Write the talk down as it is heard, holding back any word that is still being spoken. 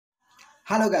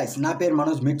Hello guys, నా పేరు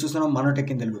మనోజ్. మీరు చూస్తున్నాం మనోటెక్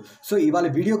ఇన్ తెలుగు. సో ఇవాళ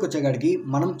వీడియోకి వచ్చేగాడికి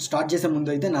మనం స్టార్ట్ చేసే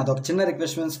ముందు అయితే నాది ఒక చిన్న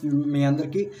రిక్వెస్ట్ ఫ్రెండ్స్ మీ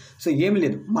అందరికీ. సో ఏమి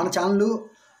లేదు, మన ఛానల్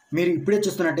మీరు ఇప్పుడే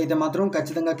చూస్తున్నట్టయితే మాత్రం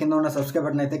ఖచ్చితంగా కింద ఉన్న సబ్స్క్రైబ్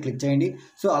బటన్ అయితే క్లిక్ చేయండి.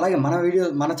 సో అలాగే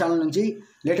మన ఛానల్ నుంచి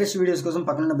లేటెస్ట్ వీడియోస్ కోసం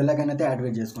పక్కన ఉన్న బెల్ ఐకాన్ అయితే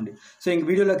యాక్టివేట్ చేసుకోండి. సో ఇంక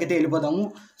వీడియోలోకి అయితే వెళ్ళిపోదాము.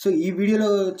 సో ఈ వీడియోలో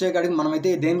వచ్చేకాడికి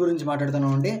మనమైతే దేని గురించి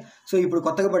మాట్లాడుతున్నాం అంటే, సో ఇప్పుడు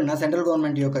కొత్తగా పడిన సెంట్రల్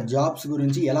గవర్నమెంట్ యొక్క జాబ్స్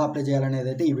గురించి ఎలా అప్లై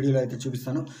చేయాలనేది అయితే ఈ వీడియోలో అయితే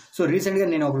చూపిస్తాను. సో రీసెంట్గా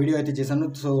నేను ఒక వీడియో అయితే చేశాను,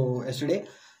 సో ఎస్టర్డే.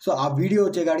 సో ఆ వీడియో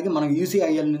వచ్చేకాడికి మనం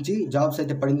UCIL నుంచి జాబ్స్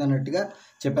అయితే పడింది అన్నట్టుగా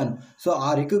చెప్పాను. సో ఆ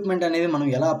రిక్రూట్మెంట్ అనేది మనం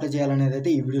ఎలా అప్లై చేయాలనేది అయితే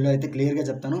ఈ వీడియోలో అయితే క్లియర్గా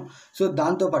చెప్తాను. సో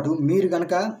దాంతోపాటు మీరు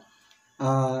కనుక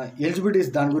ఎలిజిబిలిటీస్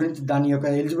దాని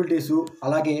యొక్క ఎలిజిబిలిటీస్,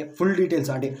 అలాగే ఫుల్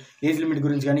డీటెయిల్స్ అంటే ఏజ్ లిమిట్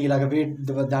గురించి కానీ ఇలాగ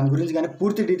దాని గురించి కానీ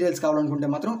పూర్తి డీటెయిల్స్ కావాలనుకుంటే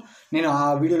మాత్రం నేను ఆ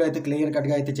వీడియోలో అయితే క్లియర్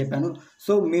కట్గా అయితే చెప్పాను.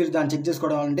 సో మీరు దాన్ని చెక్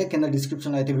చేసుకోవడం అంటే కింద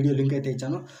డిస్క్రిప్షన్లో అయితే వీడియో లింక్ అయితే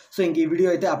ఇచ్చాను. సో ఇంక ఈ వీడియో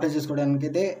అయితే అప్లై చేసుకోవడానికి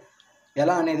అయితే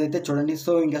ఎలా అనేది అయితే చూడండి.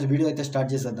 సో ఇంకా వీడియో అయితే స్టార్ట్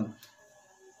చేసేద్దాం.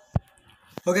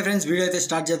 ఓకే ఫ్రెండ్స్, వీడియో అయితే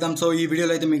స్టార్ట్ చేద్దాం. సో ఈ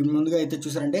వీడియోలో అయితే మీకు ముందుగా అయితే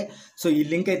చూసారంటే, సో ఈ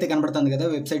లింక్ అయితే కనబడుతుంది కదా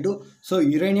website. So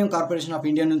uranium corporation of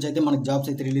India నుంచి అయితే మనకు జాబ్స్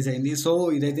అయితే రిలీజ్ అయింది. సో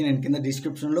ఇదైతే నేను కింద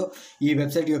డిస్క్రిప్షన్లో ఈ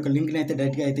వెబ్సైట్ యొక్క లింక్ని అయితే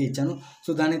డైరెక్ట్గా అయితే ఇచ్చాను.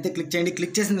 సో దాన్ని అయితే క్లిక్ చేయండి.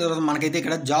 క్లిక్ చేసిన తర్వాత మనకైతే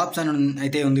ఇక్కడ జాబ్స్ అని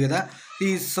అయితే ఉంది కదా,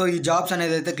 ఈ జాబ్స్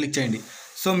అనేది అయితే క్లిక్ చేయండి.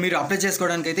 సో మీరు అప్లై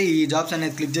చేసుకోవడానికి అయితే ఈ జాబ్స్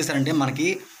అనేది క్లిక్ చేశారంటే మనకి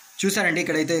చూసారంటే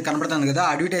ఇక్కడైతే కనబడుతుంది కదా,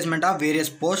 అడ్వర్టైజ్మెంట్ ఆఫ్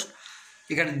వేరియస్ పోస్ట్,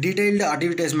 ఇక్కడ డీటెయిల్డ్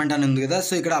అడ్వర్టైజ్మెంట్ అని ఉంది కదా.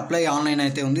 సో ఇక్కడ అప్లై ఆన్లైన్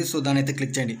అయితే ఉంది. సో దాని అయితే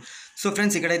క్లిక్ చేయండి. సో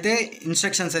ఫ్రెండ్స్ ఇక్కడైతే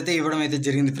ఇన్స్ట్రక్షన్స్ అయితే ఇవ్వడం అయితే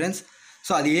జరిగింది ఫ్రెండ్స్.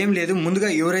 సో అది ఏం లేదు, ముందుగా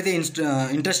ఎవరైతే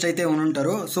ఇంట్రెస్ట్ అయితే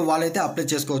ఉంటారో సో వాళ్ళైతే అప్లై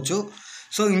చేసుకోవచ్చు.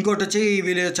 సో ఇంకోటి వచ్చి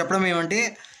వీళ్ళు చెప్పడం ఏమంటే,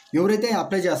 ఎవరైతే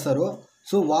అప్లై చేస్తారో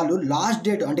సో వాళ్ళు లాస్ట్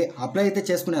డేట్ అంటే అప్లై అయితే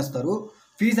చేసుకునేస్తారు,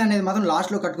 ఫీజు అనేది మాత్రం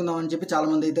లాస్ట్లో కట్టుకుందామని చెప్పి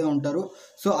చాలామంది అయితే ఉంటారు.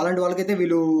 సో అలాంటి వాళ్ళకైతే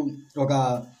వీళ్ళు ఒక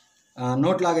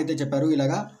నోట్ లాగా అయితే చెప్పారు.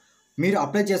 ఇలాగా మీరు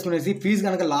అప్లై చేసుకునేసి ఫీజు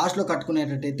కనుక లాస్ట్లో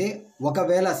కట్టుకునేటట్టయితే,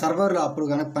 ఒకవేళ సర్వర్లో అప్పుడు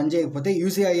కనుక పనిచేయకపోతే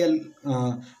UCIL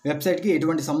వెబ్సైట్కి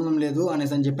ఎటువంటి సంబంధం లేదు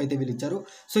అనేసి అని చెప్పి అయితే వీళ్ళు ఇచ్చారు.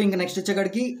 సో ఇంకా నెక్స్ట్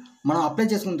వచ్చేకాడికి మనం అప్లై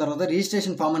చేసుకున్న తర్వాత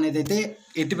రిజిస్ట్రేషన్ ఫామ్ అనేది అయితే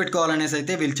ఎత్తిపెట్టుకోవాలనేసి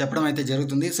అయితే వీళ్ళు చెప్పడం అయితే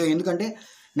జరుగుతుంది. సో ఎందుకంటే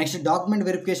నెక్స్ట్ డాక్యుమెంట్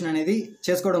వెరిఫికేషన్ అనేది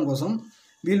చేసుకోవడం కోసం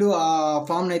వీళ్ళు ఆ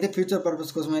ఫామ్ని అయితే ఫ్యూచర్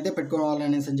పర్పస్ కోసం అయితే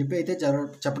పెట్టుకోవాలనేసి అని చెప్పి అయితే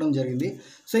చెప్పడం జరిగింది.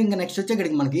 సో ఇంకా నెక్స్ట్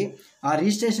వచ్చేకాడికి మనకి ఆ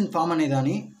రిజిస్ట్రేషన్ ఫామ్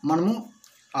అనేదాన్ని మనము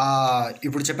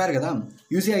ఇప్పుడు చెప్పారు కదా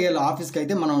UCIL ఆఫీస్కి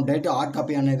అయితే మనం డైరెక్ట్ హార్డ్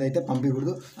కాపీ అనేది అయితే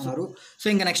పంపించకూడదు అన్నారు. సో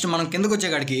ఇంకా నెక్స్ట్ మనం కిందకు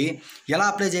వచ్చేకాడికి ఎలా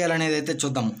అప్లై చేయాలనేది అయితే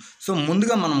చూద్దాము. సో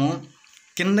ముందుగా మనము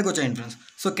కిందకు వచ్చేయండి ఫ్రెండ్స్.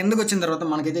 సో కిందకు వచ్చిన తర్వాత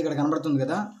మనకైతే ఇక్కడ కనబడుతుంది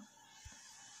కదా,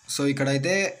 సో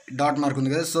ఇక్కడైతే డాట్ మార్క్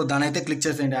ఉంది కదా, సో దాని అయితే క్లిక్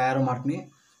చేసేయండి arrow మార్క్ని.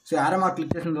 So arrow mark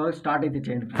click చేసిన తర్వాత స్టార్ట్ అయితే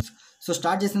చేయండి ఫ్రెండ్స్. సో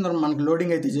స్టార్ట్ చేసిన తర్వాత మనకి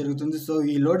లోడింగ్ అయితే జరుగుతుంది. సో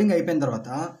ఈ లోడింగ్ అయిపోయిన తర్వాత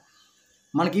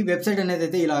మనకి వెబ్సైట్ అనేది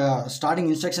అయితే ఇలా స్టార్టింగ్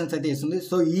ఇన్స్ట్రక్షన్స్ అయితే ఇస్తుంది.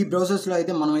 సో ఈ బ్రౌజర్స్లో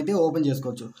అయితే మనం అయితే ఓపెన్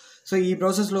చేసుకోవచ్చు. సో ఈ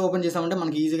బ్రౌజర్స్లో ఓపెన్ చేసామంటే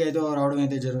మనకి ఈజీగా అయితే రావడం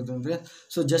అయితే జరుగుతుంది.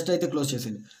 సో జస్ట్ అయితే క్లోజ్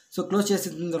చేసేది. సో క్లోజ్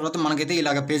చేసిన తర్వాత మనకైతే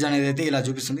ఇలాగ పేజ్ అనేది అయితే ఇలా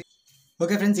చూపిస్తుంది.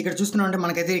 ఓకే ఫ్రెండ్స్, ఇక్కడ చూస్తున్నామంటే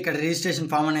మనకైతే ఇక్కడ రిజిస్ట్రేషన్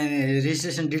ఫామ్ అనేది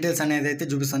రిజిస్ట్రేషన్ డీటెయిల్స్ అనేది అయితే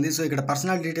చూపిస్తుంది. సో ఇక్కడ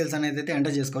పర్సనల్ డీటెయిల్స్ అనేది అయితే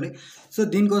ఎంటర్ చేసుకోవాలి. సో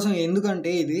దీనికోసం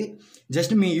ఎందుకంటే ఇది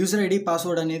జస్ట్ మీ యూజర్ ఐడి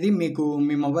పాస్వర్డ్ అనేది మీకు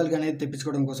మీ మొబైల్కి అనేది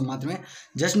తెప్పించుకోవడం కోసం మాత్రమే.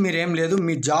 జస్ట్ మీరు ఏం లేదు,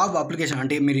 మీ జాబ్ అప్లికేషన్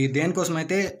అంటే మీరు దేనికోసం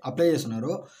అయితే అప్లై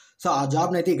చేస్తున్నారో సో ఆ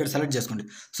జాబ్ని అయితే ఇక్కడ సెలెక్ట్ చేసుకోండి.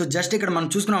 సో జస్ట్ ఇక్కడ మనం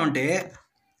చూసుకున్నామంటే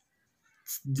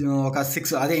ఒక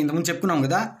 6 అదే ఇంతకుముందు చెప్పుకున్నాం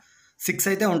కదా, 6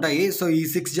 అయితే ఉంటాయి. సో ఈ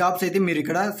 6 జాబ్స్ అయితే మీరు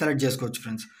ఇక్కడ సెలెక్ట్ చేసుకోవచ్చు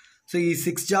ఫ్రెండ్స్. సో ఈ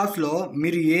 6 జాబ్స్లో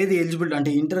మీరు ఏది ఎలిజిబిలిటీ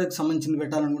అంటే ఇంటర్కి సంబంధించింది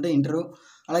పెట్టాలనుకుంటే ఇంటర్,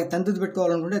 అలాగే 10th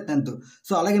పెట్టుకోవాలనుకుంటే 10th.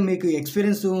 సో అలాగే మీకు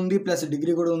ఎక్స్పీరియన్స్ ఉంది ప్లస్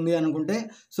డిగ్రీ కూడా ఉంది అనుకుంటే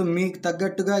సో మీకు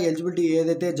తగ్గట్టుగా ఎలిజిబిలిటీ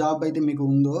ఏదైతే జాబ్ అయితే మీకు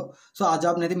ఉందో సో ఆ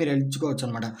జాబ్ని అయితే మీరు ఎంచుకోవచ్చు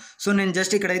అనమాట. సో నేను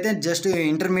జస్ట్ ఇక్కడైతే జస్ట్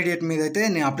ఇంటర్మీడియట్ మీద అయితే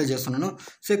నేను అప్లై చేస్తున్నాను.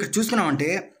 సో ఇక్కడ చూసుకున్నామంటే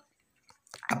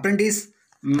అప్రెంటిస్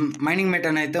మైనింగ్ మెట్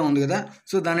అని అయితే ఉంది కదా,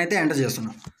 సో దాన్ని అయితే ఎంటర్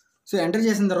చేస్తున్నాను. సో ఎంటర్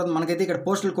చేసిన తర్వాత మనకైతే ఇక్కడ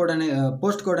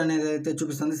పోస్ట్ కోడ్ అనేది అయితే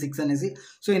చూపిస్తుంది 6 అనేసి.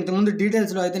 సో ఇంతకుముందు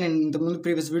డీటెయిల్స్లో అయితే నేను ఇంతకుముందు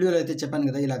ప్రీవియస్ వీడియోలో అయితే చెప్పాను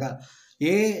కదా, ఇలాగా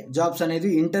ఏ జాబ్స్ అనేది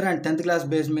inter and 10th class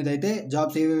base మీద అయితే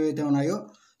జాబ్స్ ఏవైతే ఉన్నాయో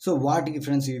సో వాటికి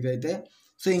ఫ్రెండ్స్ ఇవి అయితే.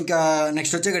 సో ఇంకా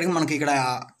నెక్స్ట్ వచ్చేకాడికి మనకి ఇక్కడ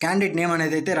క్యాండిడేట్ నేమ్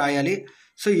అనేది అయితే రాయాలి.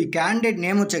 సో ఈ క్యాండిడేట్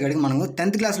నేమ్ వచ్చేకాడికి మనము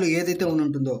 10th క్లాస్లో ఏదైతే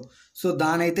ఉంటుందో సో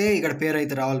దానైతే ఇక్కడ పేరు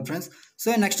అయితే రావాలి ఫ్రెండ్స్.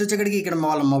 సో నెక్స్ట్ వచ్చేకాడికి ఇక్కడ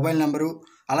వాళ్ళ మొబైల్ నెంబరు,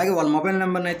 అలాగే వాళ్ళ మొబైల్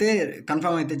నెంబర్ని అయితే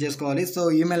కన్ఫర్మ్ అయితే చేసుకోవాలి. సో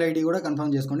ఈమెయిల్ ఐడి కూడా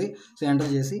కన్ఫర్మ్ చేసుకోండి. సో ఎంటర్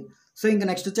చేసి సో ఇంకా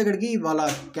నెక్స్ట్ వచ్చేకాడికి వాళ్ళ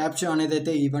క్యాప్చర్ అనేది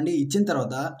అయితే ఇవ్వండి. ఇచ్చిన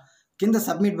తర్వాత కింద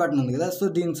సబ్మిట్ బటన్ ఉంది కదా, సో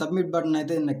దీని సబ్మిట్ బటన్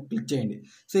అయితే క్లిక్ చేయండి.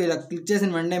 సో ఇలా క్లిక్ చేసిన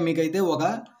వెంటనే మీకైతే ఒక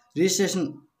రిజిస్ట్రేషన్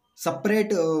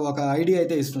సపరేట్ ఒక ఐడి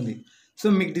అయితే ఇస్తుంది. సో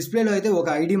మీకు డిస్ప్లేలో అయితే ఒక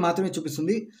ఐడి మాత్రమే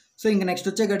చూపిస్తుంది. సో ఇంకా నెక్స్ట్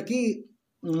వచ్చేకాడికి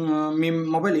మీ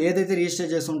మొబైల్ ఏదైతే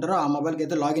రిజిస్టర్ చేస్తుంటారో ఆ మొబైల్కి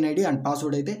అయితే లాగిన్ ఐడి అండ్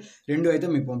పాస్వర్డ్ అయితే 2 అయితే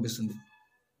మీకు పంపిస్తుంది.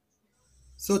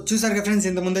 సో చూసారు కదా ఫ్రెండ్స్,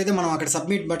 ఇంతకుముందు అయితే మనం అక్కడ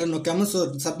submit button నొక్కాము. So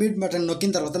submit button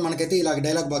నొక్కిన తర్వాత మనకైతే ఇలాగ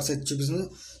డైలాగ్ బాక్స్ అయితే చూపిస్తుంది.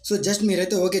 సో జస్ట్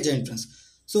మీరైతే ఓకే చేయండి ఫ్రెండ్స్.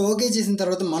 సో ఓకే చేసిన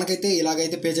తర్వాత మనకైతే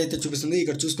ఇలాగైతే పేజ్ అయితే చూపిస్తుంది.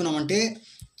 ఇక్కడ చూసుకున్నామంటే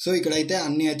సో ఇక్కడైతే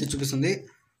అన్నీ అయితే చూపిస్తుంది.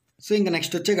 సో ఇంకా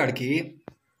నెక్స్ట్ వచ్చేకాడికి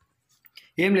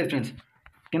ఏం లేదు ఫ్రెండ్స్,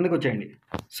 కిందకు వచ్చేయండి.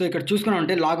 సో ఇక్కడ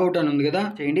చూసుకున్నామంటే లాగౌట్ అని ఉంది కదా,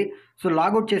 చేయండి. సో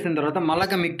లాగౌట్ చేసిన తర్వాత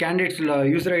మళ్ళీ మీకు candidates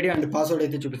user ID and password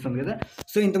అయితే చూపిస్తుంది కదా.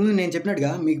 సో ఇంతకుముందు నేను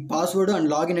చెప్పినట్టుగా మీకు password and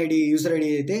login ID user ID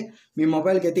అయితే మీ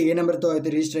మొబైల్కి అయితే ఏ నెంబర్తో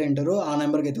అయితే రిజిస్టర్ అయ్యి ఉంటారో ఆ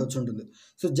నెంబర్కి అయితే వచ్చి ఉంటుంది.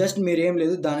 సో జస్ట్ మీరు ఏం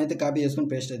లేదు, దాని అయితే కాపీ చేసుకొని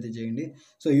పేస్ట్ అయితే చేయండి.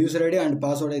 So user ID and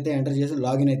password అయితే ఎంటర్ చేసి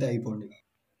లాగిన్ అయితే అయిపోండి.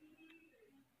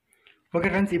 ఓకే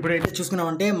ఫ్రెండ్స్, ఇప్పుడైతే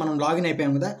చూసుకున్నామంటే మనం లాగిన్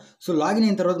అయిపోయాం కదా. సో లాగిన్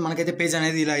అయిన తర్వాత మనకైతే పేజ్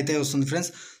అనేది ఇలా అయితే వస్తుంది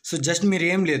ఫ్రెండ్స్. సో జస్ట్ మీరు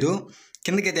ఏం లేదు,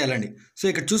 కిందకైతే వెళ్ళండి. సో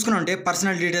ఇక్కడ చూసుకున్నామంటే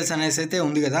పర్సనల్ డీటెయిల్స్ అనేసి అయితే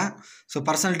ఉంది కదా. సో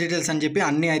పర్సనల్ డీటెయిల్స్ అని చెప్పి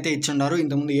అన్నీ అయితే ఇచ్చుంటారు.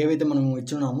 ఇంతకుముందు ఏవైతే మనం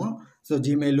ఇచ్చున్నామో సో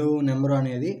జీమెయిల్ నెంబరు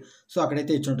అనేది సో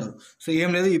అక్కడైతే ఇచ్చుంటారు. సో ఏం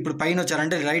లేదు, ఇప్పుడు పైన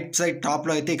వచ్చారంటే రైట్ సైడ్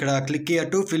టాప్లో అయితే ఇక్కడ click here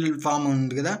to fill form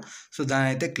ఉంది కదా. సో దాని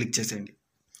అయితే క్లిక్ చేసేయండి.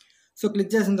 సో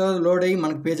క్లిక్ చేసిన తర్వాత లోడ్ అయ్యి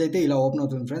మనకి పేజ్ అయితే ఇలా ఓపెన్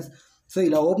అవుతుంది ఫ్రెండ్స్. సో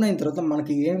ఇలా ఓపెన్ అయిన తర్వాత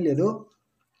మనకి ఏం లేదు,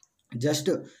 జస్ట్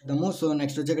ఇద్దాము. సో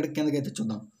నెక్స్ట్ వచ్చేకాడికి కిందకి అయితే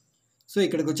చూద్దాం. సో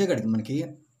ఇక్కడికి వచ్చేకాడికి మనకి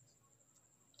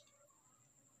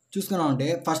చూసుకున్నామంటే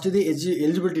ఫస్ట్ ఇది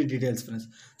eligibility details friends.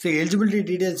 So eligibility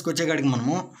డీటెయిల్స్కి వచ్చేకాడికి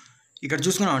మనము ఇక్కడ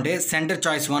చూసుకున్నామంటే centre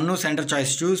choice 1, centre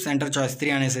choice 2, centre choice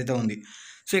 3 అనేసి అయితే ఉంది.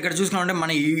 సో ఇక్కడ చూసుకున్నామంటే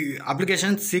మన ఈ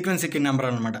అప్లికేషన్ సీక్వెన్సింగ్ నెంబర్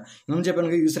అనమాట. ఏమని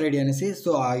చెప్పాను యూజర్ ఐడి అనేసి.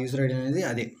 సో ఆ యూజర్ ఐడి అనేది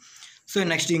అదే. సో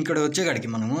నెక్స్ట్ ఇక్కడ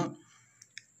వచ్చేకాడికి మనము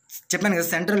చెప్పాను కదా,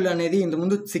 సెంట్రల్ అనేది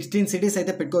ఇంతకుముందు 16 సిటీస్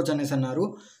అయితే పెట్టుకోవచ్చు అనేసి అన్నారు.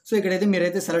 సో ఇక్కడైతే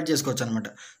మీరైతే సెలెక్ట్ చేసుకోవచ్చు అనమాట.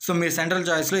 సో మీరు సెంట్రల్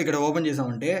చాయిస్లో ఇక్కడ ఓపెన్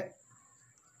చేసామంటే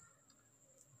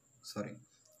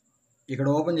ఇక్కడ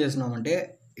ఓపెన్ చేసినామంటే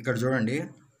ఇక్కడ చూడండి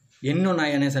ఎన్ని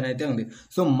ఉన్నాయి అనేసి అయితే ఉంది.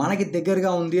 సో మనకి దగ్గరగా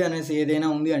ఉంది అనేసి ఏదైనా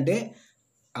ఉంది అంటే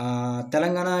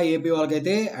తెలంగాణ ఏపీ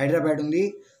వాళ్ళకైతే హైదరాబాద్ ఉంది.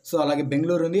 సో అలాగే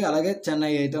బెంగళూరు ఉంది, అలాగే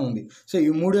చెన్నై అయితే ఉంది. సో ఈ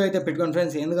 3 అయితే పెట్టుకోండి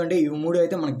ఫ్రెండ్స్, ఎందుకంటే ఈ 3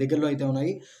 అయితే మనకి దగ్గరలో అయితే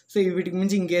ఉన్నాయి. సో వీటికి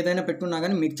మించి ఇంకేదైనా పెట్టుకున్నా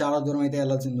కానీ మీకు చాలా దూరం అయితే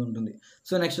వెళ్ళాల్సింది ఉంటుంది.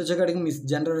 సో నెక్స్ట్ వచ్చేకాడికి మీ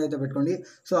జనరల్ అయితే పెట్టుకోండి.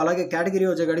 సో అలాగే కేటగిరీ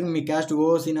వచ్చేకాడికి మీ క్యాస్ట్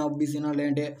ఓసీనా ఓబీసీనా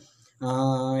లేదంటే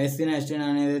ఎస్సీనా ఎస్టీనా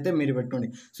అనేది అయితే మీరు పెట్టుకోండి.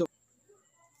 సో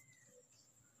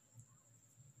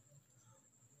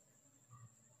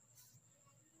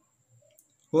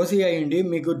ఓసీ అయ్యండి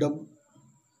మీకు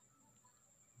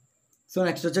so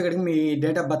next వచ్చేకాడికి me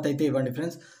date of birth అయితే ఇవ్వండి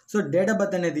friends. So date of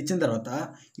birth అనేది ఇచ్చిన తర్వాత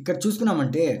ఇక్కడ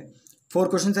చూసుకున్నామంటే 4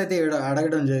 క్వశ్చన్స్ అయితే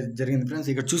అడగడం జరిగింది ఫ్రెండ్స్.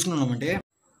 ఇక్కడ చూసుకున్నామంటే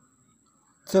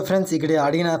సో ఫ్రెండ్స్ ఇక్కడ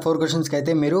అడిగిన 4 క్వశ్చన్స్కి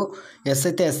అయితే మీరు ఎస్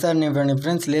అయితే ఎస్ అని ఇవ్వండి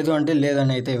ఫ్రెండ్స్, లేదు అంటే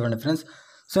లేదని అయితే ఇవ్వండి ఫ్రెండ్స్.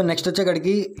 సో నెక్స్ట్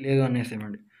వచ్చేకాడికి లేదు అనేసి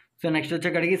ఇవ్వండి. So next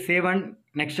వచ్చేకాడికి save and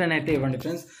next అని అయితే ఇవ్వండి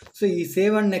ఫ్రెండ్స్. సో ఈ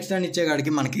సేవ్ అండ్ నెక్స్ట్ అని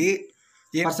ఇచ్చేకాడికి మనకి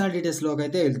ఈ పర్సనల్ డీటెయిల్స్లోకి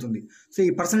అయితే వెళ్తుంది. సో ఈ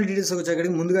పర్సనల్ డీటెయిల్స్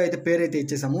వచ్చేకాడికి ముందుగా అయితే పేరు అయితే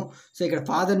ఇచ్చేసాము. సో ఇక్కడ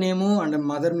father name and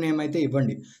mother name అయితే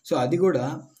ఇవ్వండి. సో అది కూడా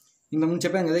ఇంతకుముందు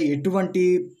చెప్పాను కదా, ఎటువంటి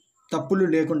తప్పులు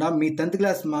లేకుండా మీ 10th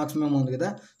క్లాస్ మార్క్స్ మేము ఉంది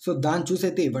కదా, సో దాన్ని చూసి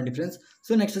అయితే ఇవ్వండి friends.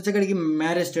 So next వచ్చేకాడికి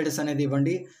marriage status అనేది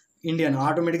ఇవ్వండి. ఇండియన్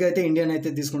ఆటోమేటిక్గా అయితే ఇండియన్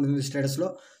అయితే తీసుకుంటుంది స్టేటస్లో.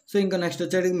 సో ఇంకా నెక్స్ట్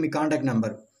వచ్చేటికి మీ కాంటాక్ట్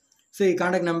నెంబర్. సో ఈ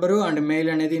కాంటాక్ట్ నెంబరు అండ్ మెయిల్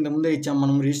అనేది ఇంత ముందే ఇచ్చాము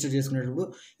మనం రిజిస్టర్ చేసుకునేటప్పుడు.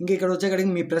 ఇంకా ఇక్కడ వచ్చేకాడికి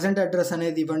మీ ప్రెసెంట్ అడ్రస్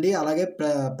అనేది ఇవ్వండి, అలాగే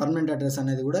పర్మనెంట్ అడ్రస్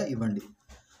అనేది కూడా ఇవ్వండి.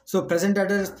 So present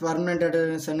address permanent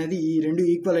address అనేది ఈ 2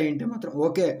 ఈక్వల్ అయ్యి ఉంటే మాత్రం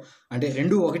ఓకే, అంటే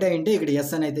 2 ఒకటే అయింటే ఇక్కడ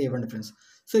ఎస్ అని అయితే ఇవ్వండి ఫ్రెండ్స్.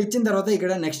 సో ఇచ్చిన తర్వాత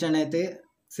ఇక్కడ నెక్స్ట్ అని అయితే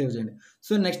సేవ్ చేయండి.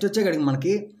 సో నెక్స్ట్ వచ్చేకాడికి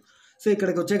మనకి సో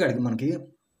ఇక్కడికి వచ్చేకాడికి మనకి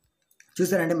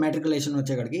చూసారంటే మ్యాట్రికులేషన్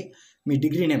వచ్చేకాడికి మీ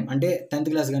డిగ్రీ నేమ్ అంటే 10th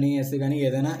క్లాస్ కానీ ఎస్సీ కానీ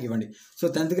ఏదైనా ఇవ్వండి. సో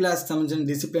 10th క్లాస్కి సంబంధించిన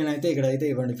డిసిప్లిన్ అయితే ఇక్కడ అయితే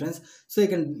ఇవ్వండి ఫ్రెండ్స్. సో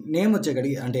ఇక్కడ నేమ్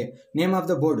వచ్చేకాడికి అంటే నేమ్ ఆఫ్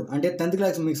ద బోర్డు అంటే 10th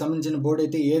క్లాస్ మీకు సంబంధించిన బోర్డు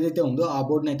అయితే ఏదైతే ఉందో ఆ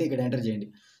బోర్డుని అయితే ఇక్కడ ఎంటర్ చేయండి.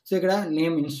 సో ఇక్కడ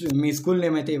నేమ్ మీ స్కూల్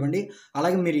నేమ్ అయితే ఇవ్వండి,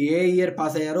 అలాగే మీరు ఏ ఇయర్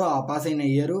పాస్ అయ్యారో ఆ పాస్ అయిన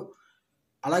ఇయరు,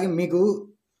 అలాగే మీకు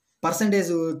పర్సంటేజ్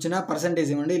వచ్చినా పర్సంటేజ్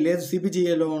ఇవ్వండి, లేదు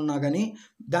సిపిజిఏలో ఉన్నా కానీ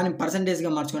దాన్ని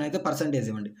పర్సంటేజ్గా మార్చుకొని అయితే పర్సంటేజ్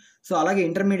ఇవ్వండి. సో అలాగే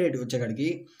ఇంటర్మీడియట్ వచ్చేకాడికి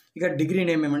ఇక్కడ డిగ్రీ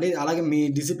నేమ్ ఇవ్వండి, అలాగే మీ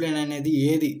డిసిప్లిన్ అనేది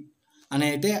ఏది అని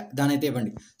అయితే దాని అయితే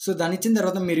ఇవ్వండి. సో దాన్ని ఇచ్చిన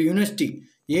తర్వాత మీరు యూనివర్సిటీ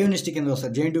ఏ యూనివర్సిటీ కిందకి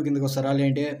వస్తారు, జేఎన్టీయూ కిందకి వస్తారా,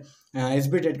 లేదంటే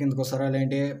ఎస్బిటెట్ కిందకి వస్తారా,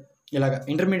 లేదంటే ఇలాగ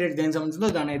ఇంటర్మీడియట్ దేనికి సంబంధించిందో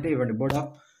దాన్ని అయితే ఇవ్వండి, బోర్డ్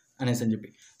ఆఫ్ అనేసి అని చెప్పి.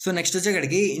 సో నెక్స్ట్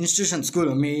వచ్చేకాడికి ఇన్స్టిట్యూషన్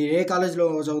స్కూల్ మీ ఏ కాలేజ్లో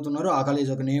చదువుతున్నారో ఆ కాలేజ్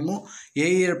ఒక నేము, ఏ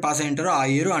ఇయర్ పాస్ అయి ఉంటారో ఆ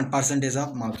year and percentage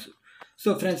of marks.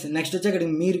 So friends next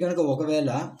వచ్చేకాడికి మీరు కనుక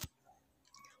ఒకవేళ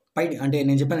అంటే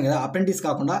నేను చెప్పాను కదా అప్రెంటిస్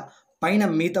కాకుండా పైన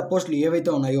మిగతా పోస్టులు ఏవైతే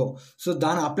ఉన్నాయో సో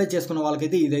దాన్ని అప్లై చేసుకున్న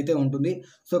వాళ్ళకైతే ఇదైతే ఉంటుంది.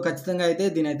 సో ఖచ్చితంగా అయితే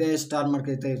దీని అయితే స్టార్ మార్క్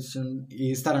అయితే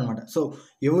ఇస్తారనమాట. సో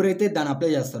ఎవరైతే దాన్ని అప్లై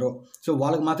చేస్తారో సో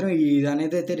వాళ్ళకి మాత్రమే ఇది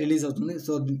అనేది అయితే రిలీజ్ అవుతుంది.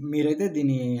 సో మీరైతే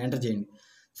దీన్ని ఎంటర్ చేయండి.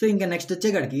 సో ఇంకా నెక్స్ట్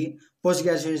వచ్చేకాడికి పోస్ట్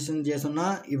గ్రాడ్యుయేషన్ చేస్తున్నా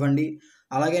ఇవ్వండి,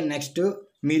 అలాగే నెక్స్ట్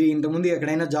మీరు ఇంతకుముందు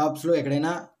ఎక్కడైనా జాబ్స్లో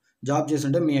ఎక్కడైనా జాబ్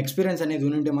చేస్తుంటే మీ ఎక్స్పీరియన్స్ అనేది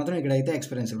ఉంటే మాత్రం ఇక్కడైతే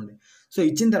ఎక్స్పీరియన్స్ ఇవ్వండి. సో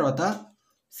ఇచ్చిన తర్వాత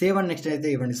సేవ్ అండ్ నెక్స్ట్ అయితే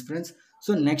ఇవ్వండి ఫ్రెండ్స్.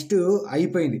 సో నెక్స్ట్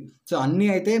అయిపోయింది. సో అన్నీ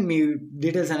అయితే మీ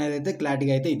డీటెయిల్స్ అనేది అయితే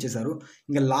క్లారిటీగా అయితే ఇచ్చేసారు.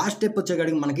 ఇంకా లాస్ట్ స్టెప్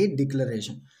వచ్చేకాడికి మనకి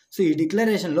డిక్లరేషన్. సో ఈ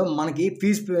డిక్లరేషన్లో మనకి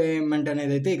ఫీజ్ పేమెంట్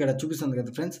అనేది అయితే ఇక్కడ చూపిస్తుంది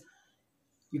కదా ఫ్రెండ్స్.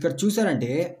 ఇక్కడ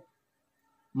చూసారంటే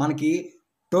మనకి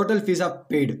టోటల్ ఫీజ్ ఆఫ్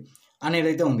పెయిడ్ అనేది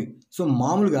అయితే ఉంది. సో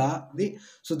మామూలుగా ఇది,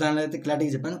 సో దానిలో అయితే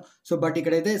క్లారిటీగా చెప్పాను. సో బట్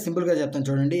ఇక్కడైతే సింపుల్గా చెప్తాను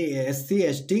చూడండి. SC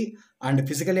ST and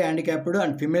physically handicapped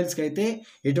and ఫిమేల్స్కి అయితే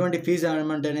ఎటువంటి ఫీజు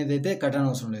అమౌంట్ అనేది అయితే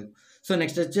కట్టనవసరం లేదు. So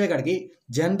next వచ్చేకాడికి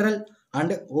general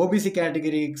and OBC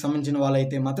కేటగిరీకి సంబంధించిన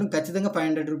వాళ్ళైతే మాత్రం ఖచ్చితంగా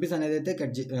 500 రూపీస్ అనేది అయితే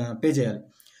పే చేయాలి.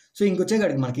 సో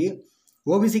ఇంకొచ్చేకాడికి మనకి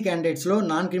ఓబీసీ క్యాండిడేట్స్లో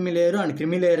నాన్ క్రిమి లేయర్ అండ్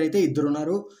క్రిమి లేయర్ అయితే ఇద్దరు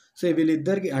ఉన్నారు. సో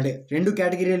వీళ్ళిద్దరికి అంటే 2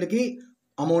 కేటగిరీలకి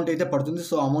అమౌంట్ అయితే పడుతుంది.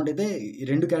 సో అమౌంట్ అయితే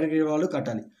 2 కేటగిరీ వాళ్ళు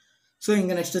కట్టాలి. సో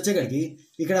ఇంకా నెక్స్ట్ వచ్చేకాడికి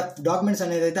ఇక్కడ డాక్యుమెంట్స్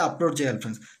అనేది అయితే అప్లోడ్ చేయాలి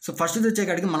ఫ్రెండ్స్. సో ఫస్ట్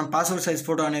వచ్చేకాడికి మనం పాస్పోర్ట్ సైజ్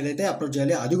ఫోటో అనేది అయితే అప్లోడ్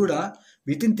చేయాలి. అది కూడా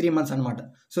వితిన్ 3 months అనమాట.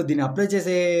 సో దీన్ని అప్లై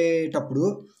చేసేటప్పుడు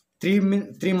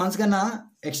 3 months కన్నా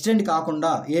ఎక్స్టెండ్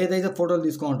కాకుండా ఏదైతే ఫోటోలు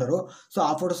తీసుకుంటారో సో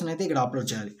ఆ ఫొటోస్ని అయితే ఇక్కడ అప్లోడ్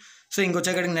చేయాలి. So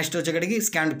ఇంకొచ్చేకాడికి next వచ్చేకాడికి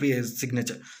scan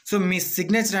signature. So మీ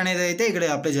సిగ్నేచర్ అనేది అయితే ఇక్కడ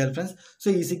అప్లై చేయాలి ఫ్రెండ్స్. సో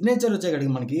ఈ సిగ్నేచర్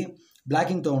వచ్చేకాడికి మనకి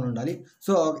బ్లాకింగ్తో ఉండాలి.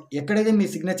 సో ఎక్కడైతే మీ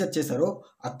సిగ్నేచర్ చేశారో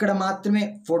అక్కడ మాత్రమే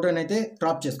ఫోటోని అయితే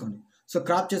క్రాప్ చేసుకోండి. సో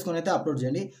క్రాప్ చేసుకొని అయితే అప్లోడ్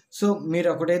చేయండి. సో మీరు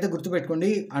ఒకటైతే గుర్తుపెట్టుకోండి,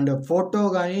 అండ్ ఫోటో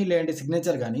కానీ లేదంటే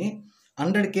సిగ్నేచర్ కానీ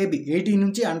 100 KB 80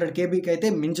 నుంచి 100 KBకి అయితే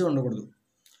మించి ఉండకూడదు.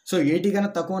 సో 80 కన్నా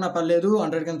తక్కువ ఉన్నా పర్లేదు,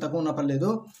 100 కన్నా తక్కువ ఉన్నా పర్లేదు,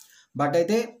 బట్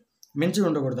అయితే మించి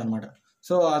ఉండకూడదు అనమాట.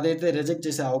 సో అదైతే రిజెక్ట్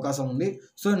చేసే అవకాశం ఉంది.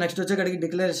 సో నెక్స్ట్ వచ్చేకాడికి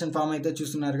డిక్లరేషన్ ఫామ్ అయితే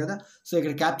చూస్తున్నారు కదా. సో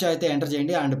ఇక్కడ క్యాప్చా అయితే ఎంటర్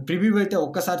చేయండి అండ్ ప్రివ్యూ అయితే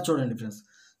ఒక్కసారి చూడండి ఫ్రెండ్స్.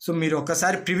 సో మీరు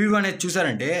ఒక్కసారి ప్రివ్యూ అనేది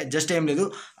చూసారంటే జస్ట్ ఏం లేదు,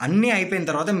 అన్నీ అయిపోయిన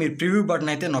తర్వాత మీరు ప్రివ్యూ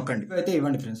బటన్ అయితే నొక్కండి అయితే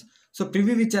ఇవ్వండి ఫ్రెండ్స్. సో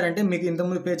ప్రివ్యూ ఇచ్చారంటే మీకు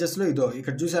ఇంతకుముందు పేజెస్లో ఇదో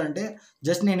ఇక్కడ చూసారంటే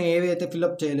జస్ట్ నేను ఏవైతే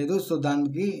ఫిల్అప్ చేయలేదు సో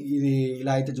దానికి ఇది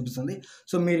ఇలా అయితే చూపిస్తుంది.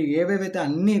 సో మీరు ఏవేవైతే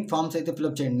అన్ని ఫామ్స్ అయితే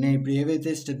ఫిల్అప్ చేయండి. నేను ఇప్పుడు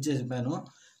ఏవైతే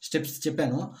స్టెప్స్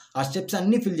చెప్పానో ఆ స్టెప్స్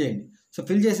అన్నీ ఫిల్ చేయండి. సో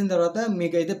ఫిల్ చేసిన తర్వాత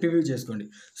మీకైతే ప్రివ్యూ చేసుకోండి.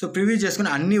 సో ప్రివ్యూ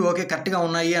చేసుకుని అన్నీ ఓకే కరెక్ట్గా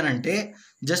ఉన్నాయి అని అంటే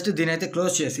జస్ట్ దీని అయితే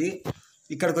క్లోజ్ చేసి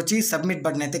ఇక్కడికి వచ్చి సబ్మిట్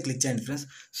బటన్ అయితే క్లిక్ చేయండి friends.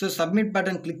 So submit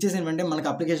button click చేసిన వెంటనే మనకి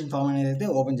అప్లికేషన్ ఫామ్ అనేది అయితే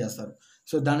ఓపెన్ చేస్తారు.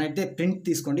 సో దాని అయితే ప్రింట్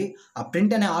తీసుకోండి. ఆ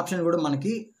ప్రింట్ అనే ఆప్షన్ కూడా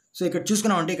మనకి సో ఇక్కడ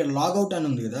చూసుకున్నామంటే ఇక్కడ లాగౌట్ అని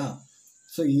ఉంది కదా.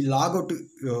 సో ఈ లాగౌట్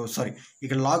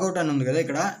ఇక్కడ లాగౌట్ అని ఉంది కదా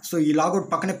ఇక్కడ. సో ఈ లాగౌట్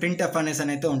పక్కనే ప్రింట్ ఎఫ్ అనేసి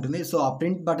అయితే ఉంటుంది. సో ఆ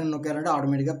ప్రింట్ బటన్ నొక్కారంటే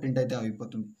ఆటోమేటిక్గా ప్రింట్ అయితే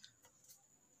అయిపోతుంది.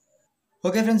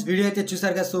 ఓకే ఫ్రెండ్స్, వీడియో అయితే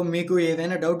చూసారు కదా. సో మీకు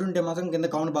ఏదైనా డౌట్ ఉంటే మాత్రం కింద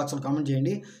కామెంట్ బాక్స్లో కామెంట్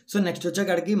చేయండి. సో నెక్స్ట్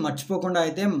వచ్చేకాడికి మర్చిపోకుండా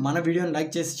అయితే మన వీడియోని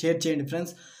లైక్ చేసి షేర్ చేయండి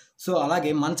ఫ్రెండ్స్. సో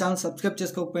అలాగే మన ఛానల్ సబ్స్క్రైబ్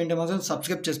చేసుకోకపోయింటే మాత్రం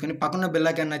సబ్స్క్రైబ్ చేసుకొని పక్కన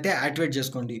బెల్ ఐకాన్ అయితే యాక్టివేట్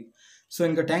చేసుకోండి. సో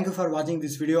ఇంకా thank you for watching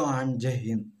this video and జై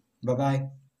హింద్. బాయ్.